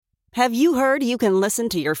Have you heard you can listen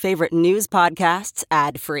to your favorite news podcasts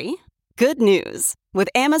ad-free? Good news. With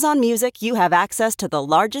Amazon Music, you have access to the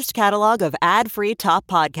largest catalog of ad-free top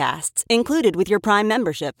podcasts included with your Prime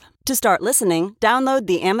membership. To start listening, download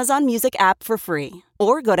the Amazon Music app for free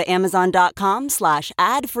or go to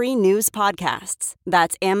amazon.com/ad-free news podcasts.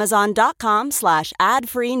 That's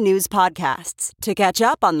amazon.com/ad-free news podcasts to catch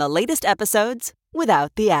up on the latest episodes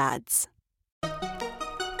without the ads.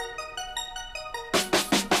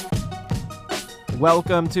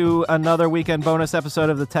 Welcome to another weekend bonus episode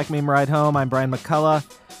of the Tech Meme Ride Home. I'm Brian McCullough.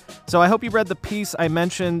 So I hope you read the piece I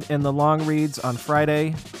mentioned in the long reads on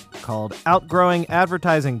Friday called Outgrowing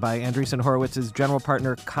Advertising by Andreessen Horowitz's general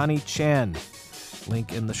partner Connie Chan.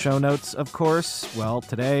 Link in the show notes, of course. Well,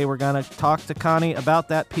 today we're going to talk to Connie about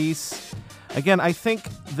that piece. Again, I think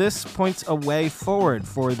this points a way forward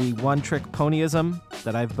for the one-trick ponyism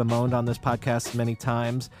that I've bemoaned on this podcast many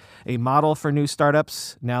times. A model for new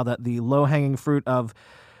startups now that the low-hanging fruit of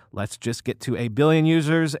let's just get to 1 billion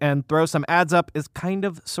users and throw some ads up is kind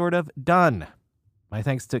of sort of done. My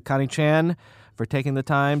thanks to Connie Chan for taking the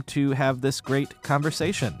time to have this great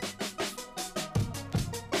conversation.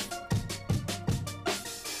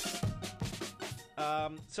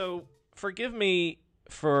 So forgive me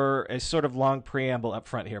for a sort of long preamble up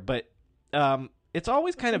front here, but it's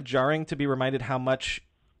always kind of jarring to be reminded how much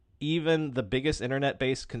even the biggest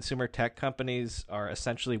internet-based consumer tech companies are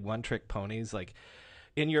essentially one-trick ponies. Like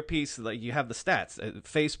in your piece, like you have the stats: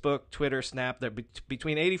 Facebook, Twitter, Snap. They're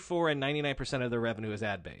between 84 and 99% of their revenue is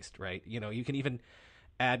ad-based, right? You know, you can even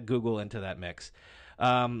add Google into that mix.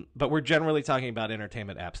 But we're generally talking about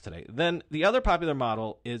entertainment apps today. Then the other popular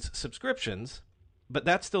model is subscriptions, but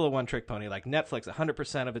that's still a one-trick pony. Like Netflix,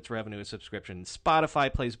 100% of its revenue is subscription.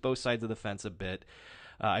 Spotify plays both sides of the fence a bit.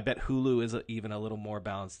 I bet Hulu is even a little more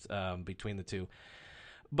balanced between the two.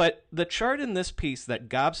 But the chart in this piece that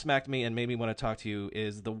gobsmacked me and made me want to talk to you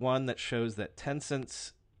is the one that shows that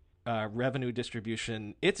Tencent's revenue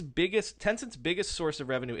distribution, Tencent's biggest source of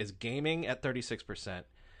revenue is gaming at 36%,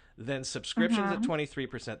 then subscriptions at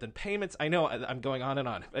 23%, then payments. I know I'm going on and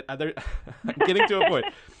on, but I'm getting to a point.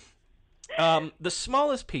 The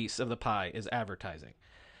smallest piece of the pie is advertising,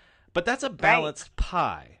 but that's a balanced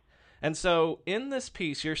pie. And so in this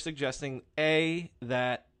piece, you're suggesting, A,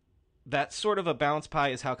 that sort of a balanced pie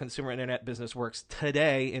is how consumer internet business works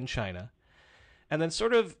today in China. And then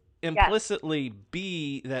sort of implicitly,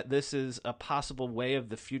 B, that this is a possible way of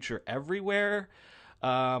the future everywhere.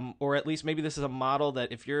 Or at least maybe this is a model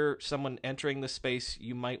that if you're someone entering the space,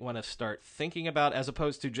 you might want to start thinking about, as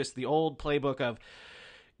opposed to just the old playbook of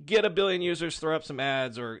get 1 billion users, throw up some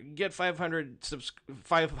ads, or get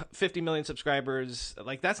 50 million subscribers.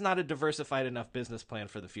 Like, that's not a diversified enough business plan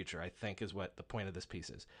for the future, I think, is what the point of this piece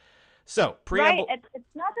is. So, preamble. Right.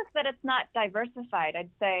 It's not just that it's not diversified. I'd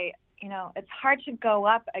say, it's hard to go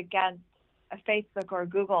up against a Facebook or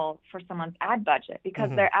Google for someone's ad budget because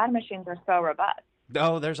their ad machines are so robust.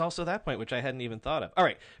 Oh, there's also that point, which I hadn't even thought of. All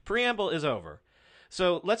right. Preamble is over.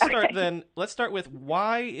 So let's start then. Let's start with,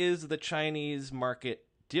 why is the Chinese market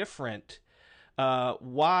different?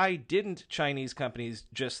 Why didn't Chinese companies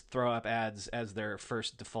just throw up ads as their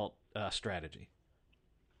first default strategy?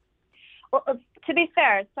 Well, to be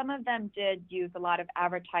fair, some of them did use a lot of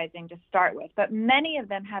advertising to start with, but many of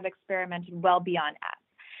them have experimented well beyond ads.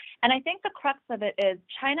 And I think the crux of it is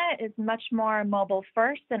China is much more mobile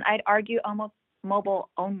first, and I'd argue almost mobile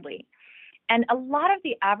only. And a lot of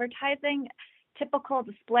the advertising, typical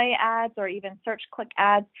display ads or even search click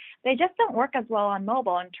ads, they just don't work as well on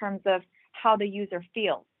mobile in terms of how the user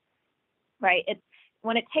feels, right?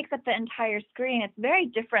 When it takes up the entire screen, it's very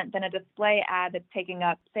different than a display ad that's taking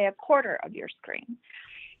up, say, a quarter of your screen.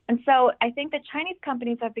 And so I think that Chinese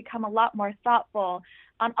companies have become a lot more thoughtful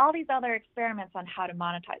on all these other experiments on how to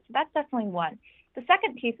monetize. So that's definitely one. The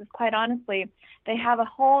second piece is, quite honestly, they have a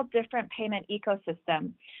whole different payment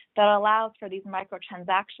ecosystem that allows for these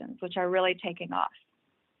microtransactions, which are really taking off.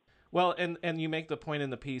 Well, and you make the point in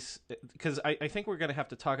the piece, because I think we're going to have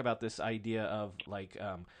to talk about this idea of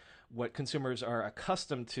what consumers are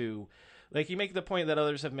accustomed to. Like, you make the point that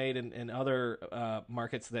others have made in other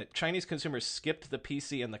markets that Chinese consumers skipped the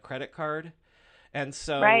PC and the credit card. And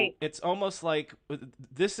so It's almost like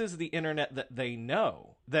this is the internet that they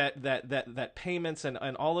know, that payments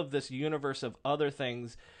and all of this universe of other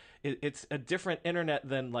things, it's a different internet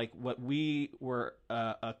than like what we were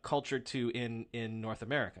cultured to in North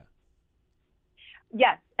America.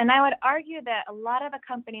 Yes, and I would argue that a lot of the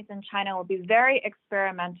companies in China will be very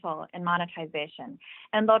experimental in monetization,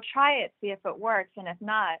 and they'll try it, see if it works, and if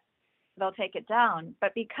not, they'll take it down.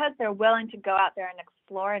 But because they're willing to go out there and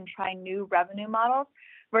explore and try new revenue models,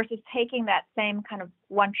 versus taking that same kind of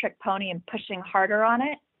one-trick pony and pushing harder on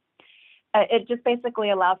it. It just basically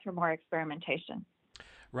allows for more experimentation.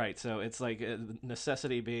 Right. So it's like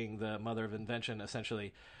necessity being the mother of invention,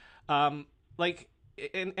 essentially. Like,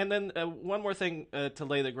 and then one more thing to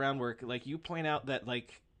lay the groundwork. Like you point out that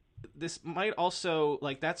like this might also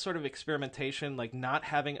like that sort of experimentation, like not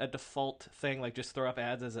having a default thing, like just throw up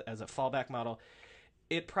ads as a fallback model.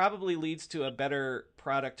 It probably leads to a better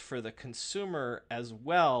product for the consumer as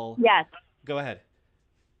well. Yes. Go ahead.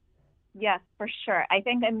 Yes, for sure. I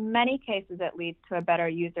think in many cases it leads to a better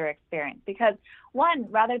user experience because, one,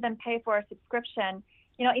 rather than pay for a subscription,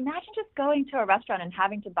 imagine just going to a restaurant and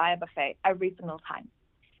having to buy a buffet every single time,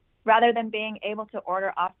 rather than being able to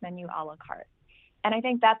order off-menu a la carte. And I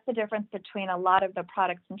think that's the difference between a lot of the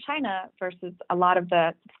products in China versus a lot of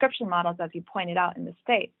the subscription models, as you pointed out, in the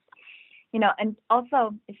States. And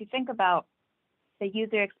also, if you think about the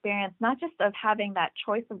user experience, not just of having that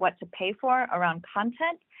choice of what to pay for around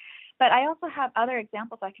content, but I also have other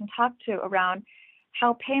examples I can talk to around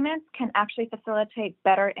how payments can actually facilitate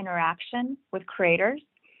better interaction with creators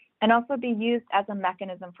and also be used as a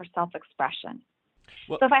mechanism for self-expression.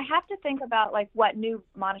 Well, so if I have to think about like what new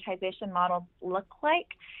monetization models look like,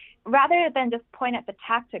 rather than just point at the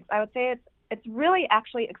tactics, I would say it's really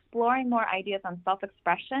actually exploring more ideas on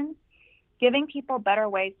self-expression, giving people better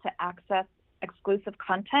ways to access exclusive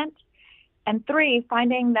content, and 3,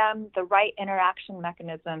 finding them the right interaction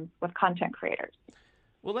mechanisms with content creators.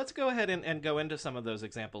 Well, let's go ahead and go into some of those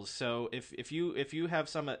examples. So if you have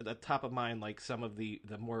some at the top of mind, like some of the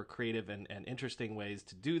more creative and interesting ways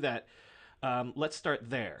to do that, let's start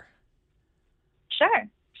there. Sure.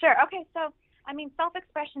 Okay, so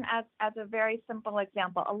self-expression as a very simple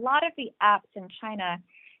example. A lot of the apps in China,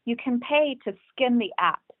 you can pay to skin the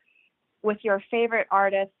app with your favorite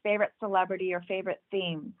artist, favorite celebrity, or favorite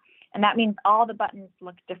theme. And that means all the buttons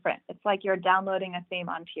look different. It's like you're downloading a theme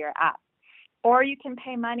onto your app. Or you can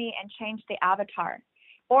pay money and change the avatar.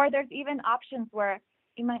 Or there's even options where,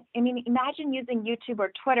 imagine using YouTube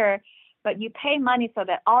or Twitter, but you pay money so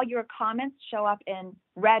that all your comments show up in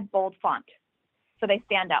red, bold font, so they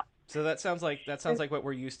stand out. So that sounds like what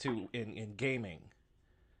we're used to in gaming,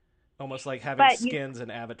 almost like having skins and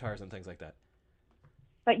avatars and things like that.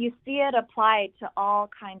 But you see it applied to all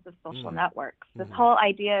kinds of social networks. This whole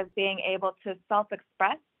idea of being able to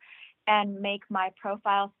self-express and make my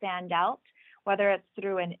profile stand out, whether it's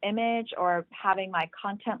through an image or having my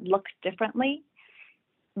content look differently,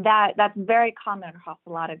 that's very common across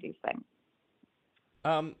a lot of these things.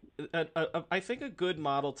 I think a good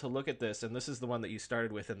model to look at this, and this is the one that you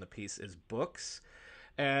started with in the piece, is books.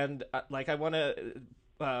 And I want to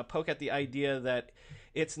poke at the idea that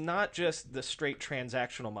it's not just the straight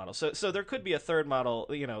transactional model. So there could be a third model.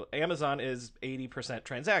 Amazon is 80%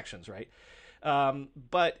 transactions, right?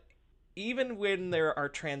 But even when there are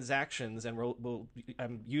transactions, and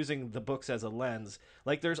I'm using the books as a lens,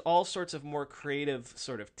 like there's all sorts of more creative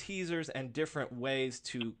sort of teasers and different ways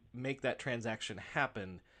to make that transaction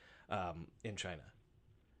happen in China.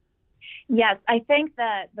 Yes, I think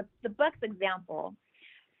that the books example,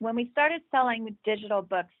 when we started selling digital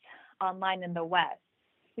books online in the West,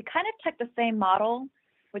 we kind of took the same model,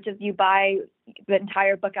 which is you buy the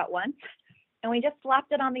entire book at once, and we just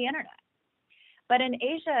slapped it on the internet. But in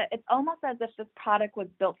Asia, it's almost as if this product was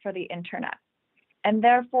built for the internet. And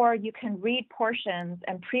therefore, you can read portions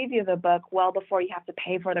and preview the book well before you have to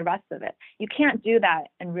pay for the rest of it. You can't do that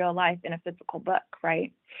in real life in a physical book,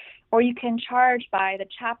 right? Or you can charge by the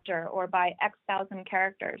chapter or by X thousand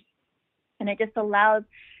characters. And it just allows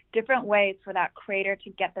different ways for that creator to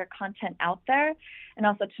get their content out there and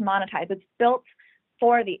also to monetize. It's built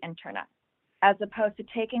for the internet, as opposed to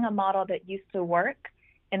taking a model that used to work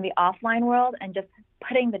in the offline world and just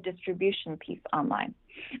putting the distribution piece online.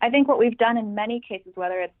 I think what we've done in many cases,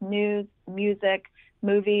 whether it's news, music,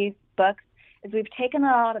 movies, books, is we've taken a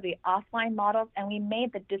lot of the offline models and we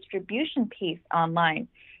made the distribution piece online,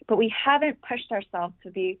 but we haven't pushed ourselves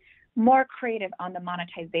to be more creative on the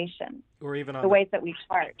monetization, or even on the ways that we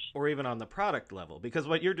charge, or even on the product level. Because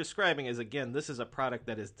what you're describing is, again, this is a product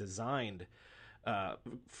that is designed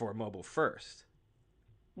for mobile first.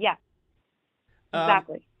 Yeah,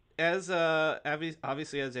 exactly.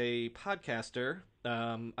 Obviously, as a podcaster,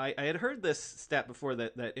 I had heard this stat before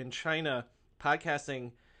that in China,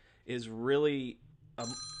 podcasting is really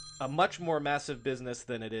a much more massive business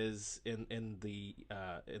than it is in the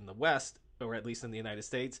West, or at least in the United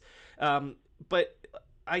States. But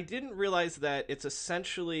I didn't realize that it's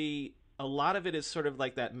essentially, a lot of it is sort of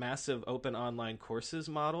like that massive open online courses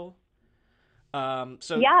model. Yeah,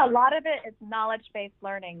 a lot of it is knowledge-based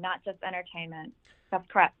learning, not just entertainment. That's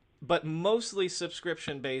correct. But mostly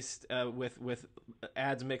subscription based, with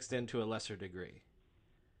ads mixed into a lesser degree.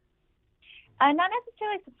 Not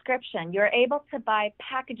necessarily subscription. You're able to buy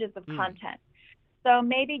packages of content. So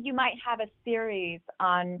maybe you might have a series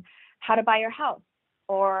on how to buy your house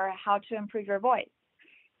or how to improve your voice.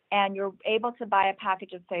 And you're able to buy a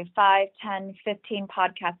package of, say, 5, 10, 15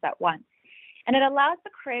 podcasts at once. And it allows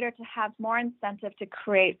the creator to have more incentive to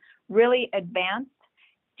create really advanced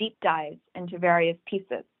deep dives into various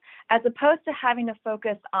pieces, as opposed to having to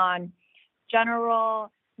focus on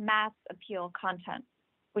general mass appeal content,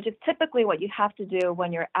 which is typically what you have to do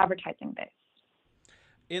when you're advertising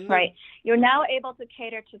based. Right. You're now able to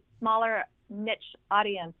cater to smaller niche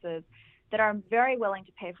audiences that are very willing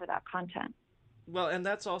to pay for that content. Well, and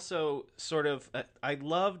that's also sort of, I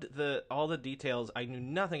loved all the details. I knew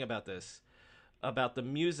nothing about this, about the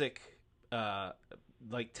music,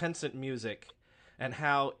 like Tencent Music, and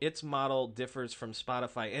how its model differs from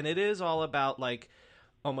Spotify. And it is all about like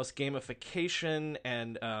almost gamification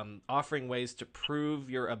and offering ways to prove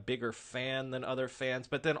you're a bigger fan than other fans.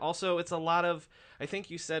 But then also it's a lot of, I think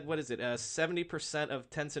you said, what is it? 70% of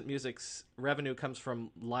Tencent Music's revenue comes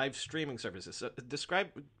from live streaming services. So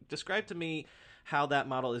describe to me how that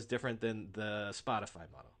model is different than the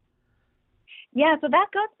Spotify model. Yeah, so that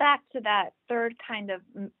goes back to that third kind of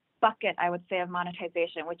bucket, I would say, of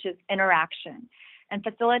monetization, which is interaction and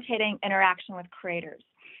facilitating interaction with creators.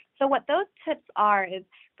 So what those tips are is,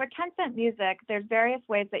 for Tencent Music, there's various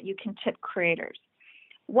ways that you can tip creators.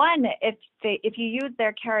 One, if you use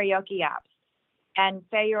their karaoke apps and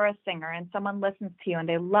say you're a singer and someone listens to you and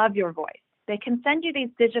they love your voice, they can send you these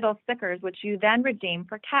digital stickers, which you then redeem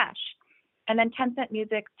for cash. And then Tencent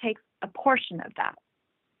Music takes a portion of that.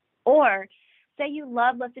 Or say you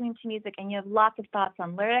love listening to music and you have lots of thoughts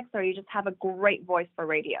on lyrics, or you just have a great voice for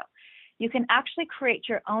radio. You can actually create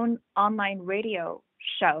your own online radio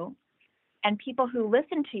show, and people who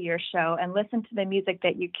listen to your show and listen to the music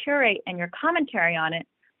that you curate and your commentary on it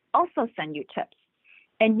also send you tips.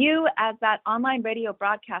 And you, as that online radio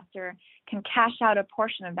broadcaster, can cash out a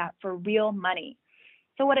portion of that for real money.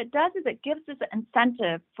 So what it does is it gives us an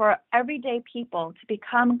incentive for everyday people to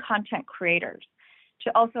become content creators,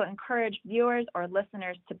 to also encourage viewers or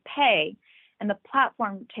listeners to pay, and the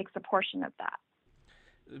platform takes a portion of that.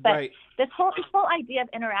 But right. This whole idea of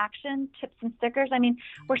interaction, tips and stickers, I mean,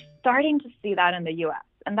 we're starting to see that in the U.S.,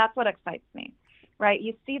 and that's what excites me, right?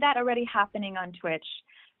 You see that already happening on Twitch.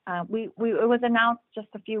 It was announced just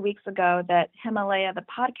a few weeks ago that Himalaya, the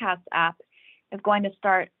podcast app, is going to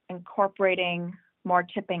start incorporating more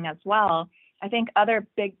tipping as well. I think other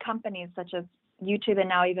big companies such as YouTube and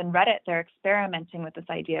now even Reddit, they're experimenting with this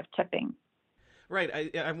idea of tipping.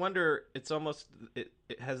 Right. I wonder, it's almost,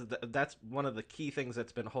 that's one of the key things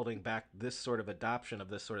that's been holding back this sort of adoption of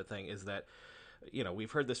this sort of thing, is that,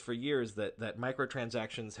 we've heard this for years, that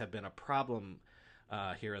microtransactions have been a problem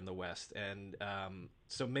here in the West. And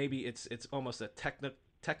so maybe it's almost a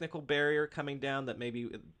technical barrier coming down that maybe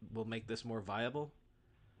will make this more viable.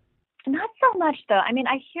 Not so much, though. I mean,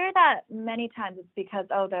 I hear that many times it's because,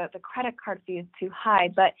 the credit card fee is too high.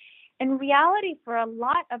 But in reality, for a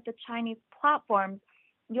lot of the Chinese platforms,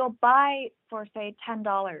 you'll buy for, say, $10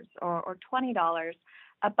 or $20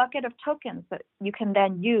 a bucket of tokens that you can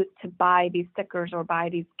then use to buy these stickers or buy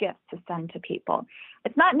these gifts to send to people.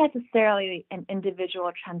 It's not necessarily an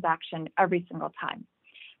individual transaction every single time.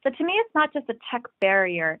 So to me, it's not just a tech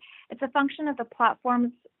barrier. It's a function of the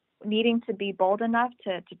platforms needing to be bold enough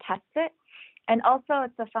to test it. And also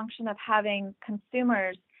it's a function of having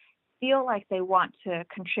consumers feel like they want to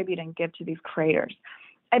contribute and give to these creators.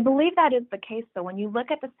 I believe that is the case, though. When you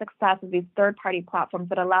look at the success of these third-party platforms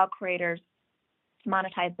that allow creators to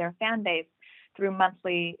monetize their fan base through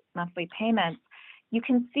monthly payments, you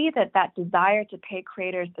can see that desire to pay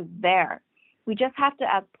creators is there. We just have to,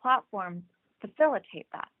 as platforms, facilitate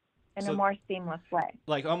that in a more seamless way.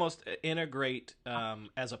 Like almost integrate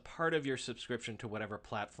as a part of your subscription to whatever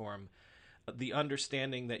platform, the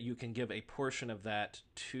understanding that you can give a portion of that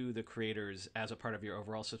to the creators as a part of your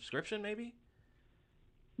overall subscription, maybe?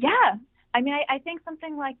 Yeah. I mean, I think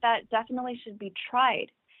something like that definitely should be tried.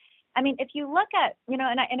 I mean, if you look at, and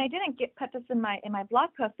I didn't put this in my blog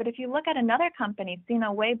post, but if you look at another company, Sina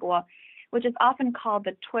Weibo, which is often called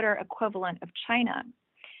the Twitter equivalent of China,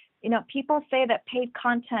 people say that paid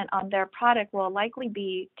content on their product will likely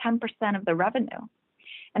be 10% of the revenue.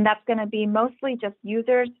 And that's going to be mostly just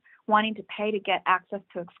users wanting to pay to get access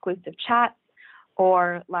to exclusive chats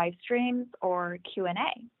or live streams or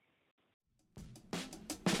Q&A.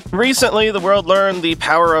 Recently, the world learned the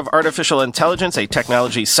power of artificial intelligence, a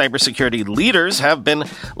technology cybersecurity leaders have been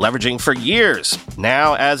leveraging for years.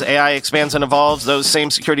 Now, as AI expands and evolves, those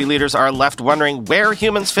same security leaders are left wondering where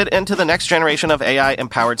humans fit into the next generation of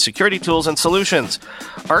AI-empowered security tools and solutions.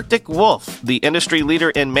 Arctic Wolf, the industry leader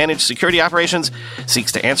in managed security operations,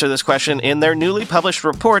 seeks to answer this question in their newly published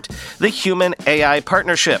report, The Human-AI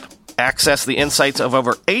Partnership. Access the insights of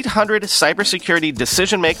over 800 cybersecurity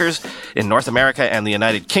decision makers in North America and the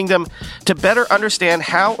United Kingdom to better understand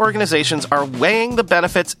how organizations are weighing the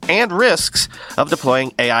benefits and risks of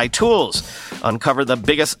deploying AI tools. Uncover the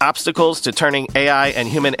biggest obstacles to turning AI and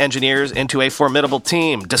human engineers into a formidable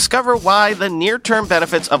team. Discover why the near-term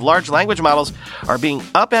benefits of large language models are being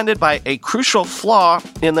upended by a crucial flaw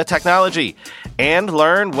in the technology. And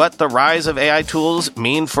learn what the rise of AI tools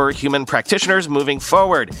mean for human practitioners moving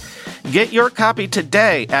forward. Get your copy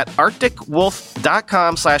today at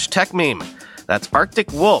arcticwolf.com/techmeme. That's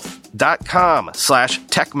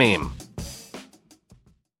arcticwolf.com/techmeme.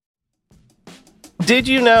 Did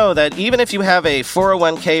you know that even if you have a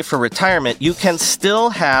 401k for retirement, you can still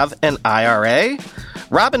have an IRA?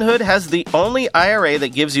 Robinhood has the only IRA that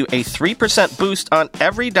gives you a 3% boost on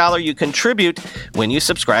every dollar you contribute when you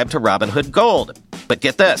subscribe to Robinhood Gold. But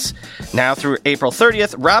get this, now through April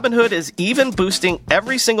 30th, Robinhood is even boosting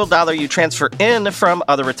every single dollar you transfer in from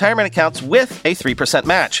other retirement accounts with a 3%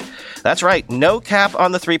 match. That's right, no cap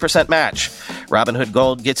on the 3% match. Robinhood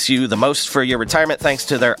Gold gets you the most for your retirement thanks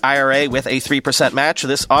to their IRA with a 3% match.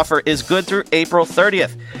 This offer is good through April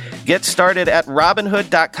 30th. Get started at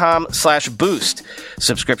Robinhood.com/boost.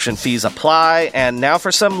 Subscription fees apply. And now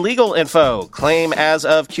for some legal info. Claim as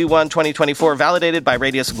of Q1 2024 validated by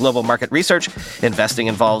Radius Global Market Research. Investing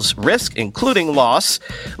involves risk, including loss.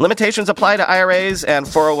 Limitations apply to IRAs and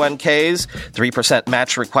 401ks. 3%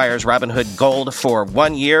 match requires Robinhood Gold for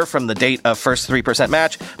 1 year from the date of first 3%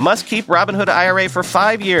 match. Must keep Robinhood IRA for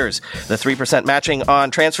 5 years. The 3% matching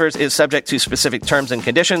on transfers is subject to specific terms and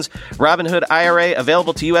conditions. Robinhood IRA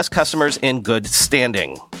available to U.S. customers in good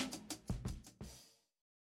standing.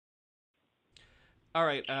 All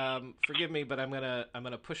right, forgive me, but I'm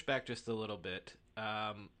gonna push back just a little bit.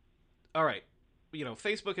 All right,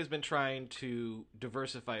 Facebook has been trying to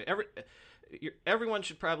diversify. Everyone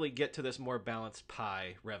should probably get to this more balanced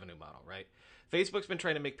pie revenue model, right? Facebook's been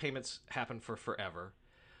trying to make payments happen for forever.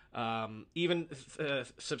 Even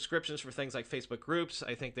subscriptions for things like Facebook groups,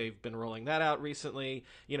 I think they've been rolling that out recently.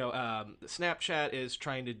 Snapchat is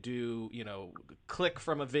trying to do, click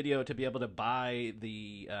from a video to be able to buy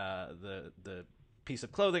the piece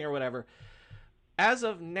of clothing or whatever. As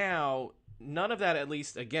of now, none of that, at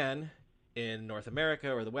least again in North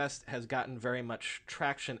America or the West, has gotten very much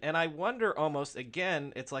traction. And I wonder almost,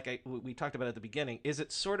 again, it's like we talked about at the beginning, is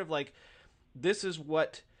it sort of like this is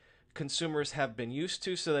what consumers have been used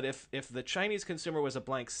to, so that if the Chinese consumer was a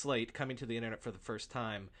blank slate coming to the internet for the first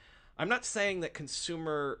time, I'm not saying that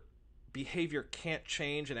consumer behavior can't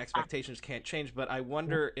change and expectations can't change, but I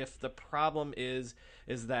wonder if the problem is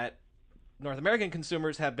that North American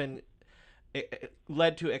consumers have been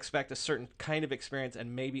led to expect a certain kind of experience,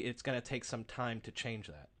 and maybe it's going to take some time to change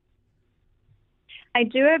that. I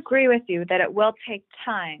do agree with you that it will take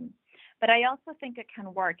time, but I also think it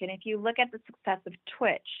can work. And if you look at the success of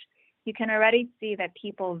Twitch, you can already see that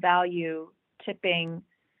people value tipping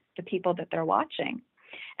the people that they're watching.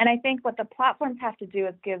 And I think what the platforms have to do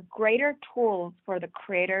is give greater tools for the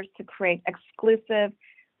creators to create exclusive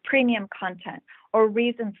premium content or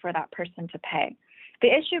reasons for that person to pay.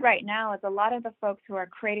 The issue right now is a lot of the folks who are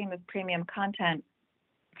creating this premium content,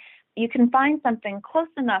 you can find something close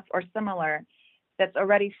enough or similar that's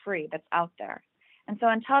already free, that's out there. And so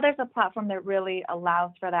until there's a platform that really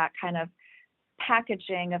allows for that kind of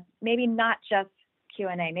packaging of maybe not just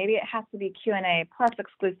Q&A, maybe it has to be Q&A plus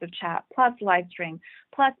exclusive chat, plus live stream,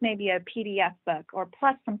 plus maybe a PDF book, or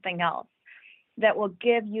plus something else that will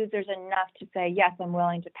give users enough to say, yes, I'm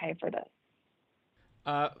willing to pay for this.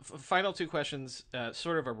 Final two questions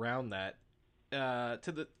sort of around that.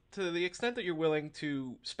 To the extent that you're willing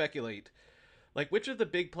to speculate, like which of the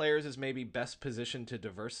big players is maybe best positioned to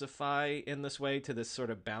diversify in this way to this sort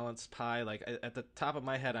of balanced pie? Like at the top of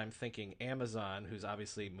my head, I'm thinking Amazon, who's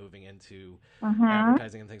obviously moving into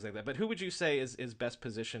advertising and things like that. But who would you say is best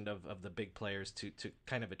positioned of the big players to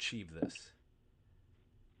kind of achieve this?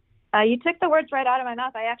 You took the words right out of my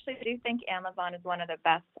mouth. I actually do think Amazon is one of the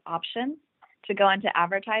best options to go into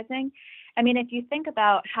advertising. I mean, if you think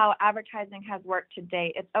about how advertising has worked to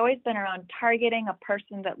date, it's always been around targeting a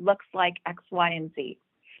person that looks like X, Y, and Z.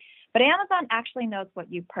 But Amazon actually knows what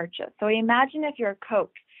you purchase. So imagine if you're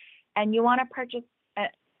Coke and you want to purchase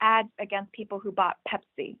ads against people who bought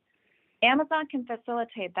Pepsi. Amazon can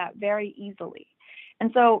facilitate that very easily.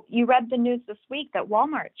 And so you read the news this week that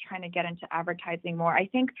Walmart's trying to get into advertising more. I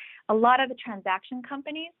think a lot of the transaction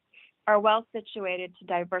companies are well situated to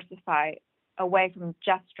diversify away from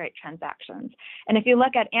just straight transactions. And if you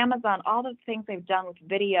look at Amazon, all the things they've done with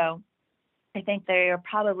video, I think they are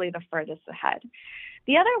probably the furthest ahead.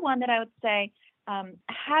 The other one that I would say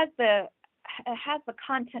has the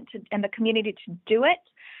content and the community to do it.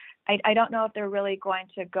 I don't know if they're really going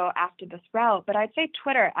to go after this route, but I'd say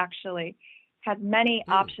Twitter actually has many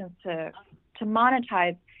options to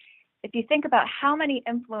monetize. If you think about how many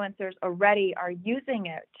influencers already are using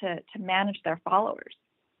it to manage their followers,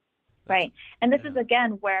 right? And this is,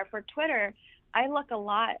 again, where for Twitter, I look a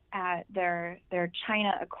lot at their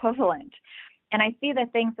China equivalent, and I see the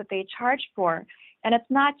things that they charge for. And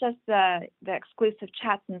it's not just the exclusive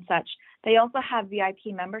chats and such. They also have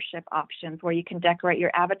VIP membership options where you can decorate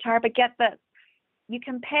your avatar. But get this, you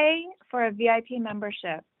can pay for a VIP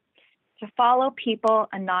membership to follow people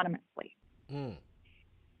anonymously. And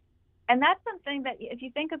that's something that if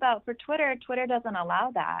you think about for Twitter, Twitter doesn't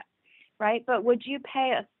allow that, right? But would you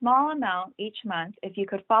pay a small amount each month if you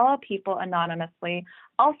could follow people anonymously,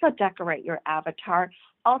 also decorate your avatar,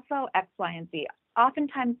 also X, Y, and Z?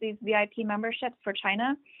 Oftentimes these VIP memberships for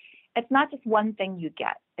China, it's not just one thing you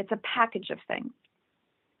get. It's a package of things.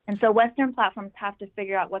 And so Western platforms have to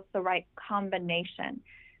figure out what's the right combination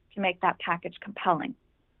to make that package compelling.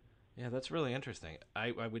 Yeah, that's really interesting.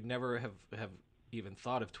 I would never have even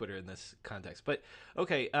thought of Twitter in this context. But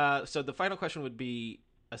okay, so the final question would be,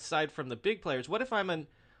 aside from the big players, what if I'm an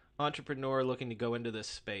entrepreneur looking to go into this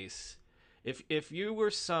space? If you were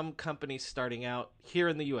some company starting out here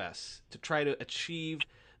in the U.S. to try to achieve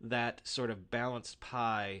that sort of balanced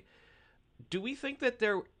pie, do we think that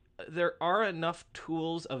there are enough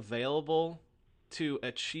tools available to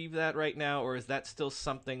achieve that right now, or is that still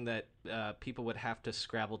something that people would have to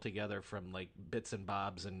scrabble together from like bits and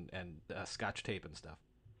bobs and Scotch tape and stuff?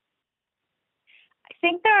 I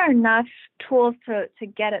think there are enough tools to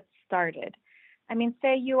get it started. I mean,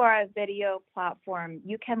 say you are a video platform,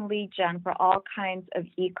 you can lead gen for all kinds of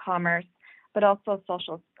e-commerce, but also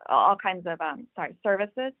all kinds of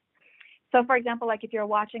services. So for example, like if you're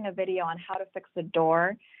watching a video on how to fix a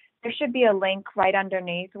door, there should be a link right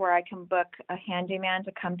underneath where I can book a handyman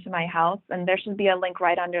to come to my house. And there should be a link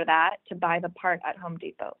right under that to buy the part at Home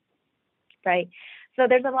Depot, right? So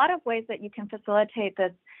there's a lot of ways that you can facilitate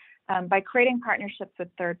this by creating partnerships with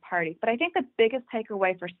third parties. But I think the biggest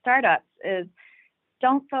takeaway for startups is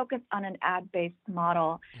don't focus on an ad-based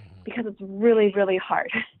model because it's really, really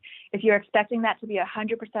hard. If you're expecting that to be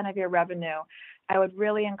 100% of your revenue, I would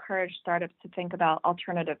really encourage startups to think about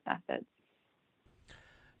alternative methods.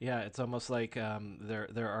 Yeah, it's almost like there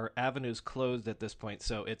are avenues closed at this point.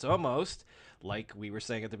 So it's almost like we were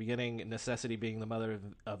saying at the beginning, necessity being the mother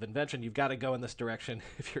of invention. You've got to go in this direction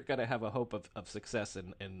if you're going to have a hope of success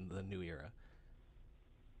in the new era.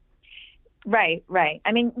 Right.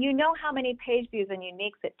 I mean, you know how many page views and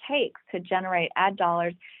uniques it takes to generate ad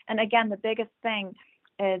dollars. And again, the biggest thing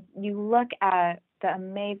is you look at the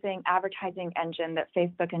amazing advertising engine that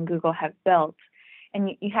Facebook and Google have built.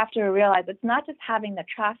 And you have to realize it's not just having the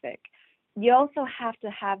traffic. You also have to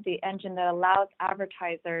have the engine that allows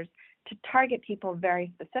advertisers to target people very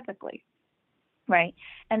specifically, right?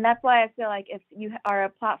 And that's why I feel like if you are a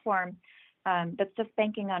platform that's just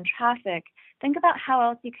banking on traffic, think about how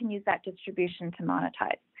else you can use that distribution to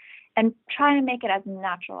monetize and try and make it as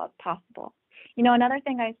natural as possible. You know, another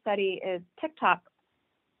thing I study is TikTok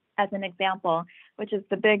as an example, which is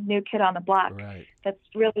the big new kid on the block that's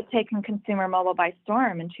really taken consumer mobile by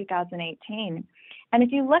storm in 2018. And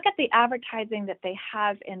if you look at the advertising that they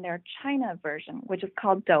have in their China version, which is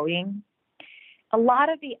called Douyin, a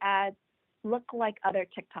lot of the ads look like other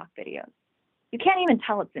TikTok videos. You can't even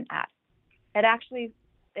tell it's an ad.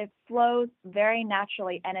 It flows very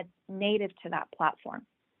naturally and it's native to that platform.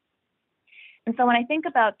 And so when I think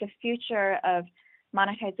about the future of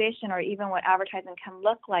monetization or even what advertising can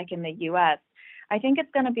look like in the US, I think it's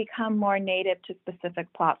going to become more native to specific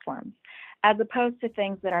platforms as opposed to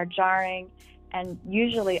things that are jarring and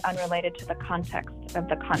usually unrelated to the context of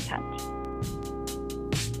the content.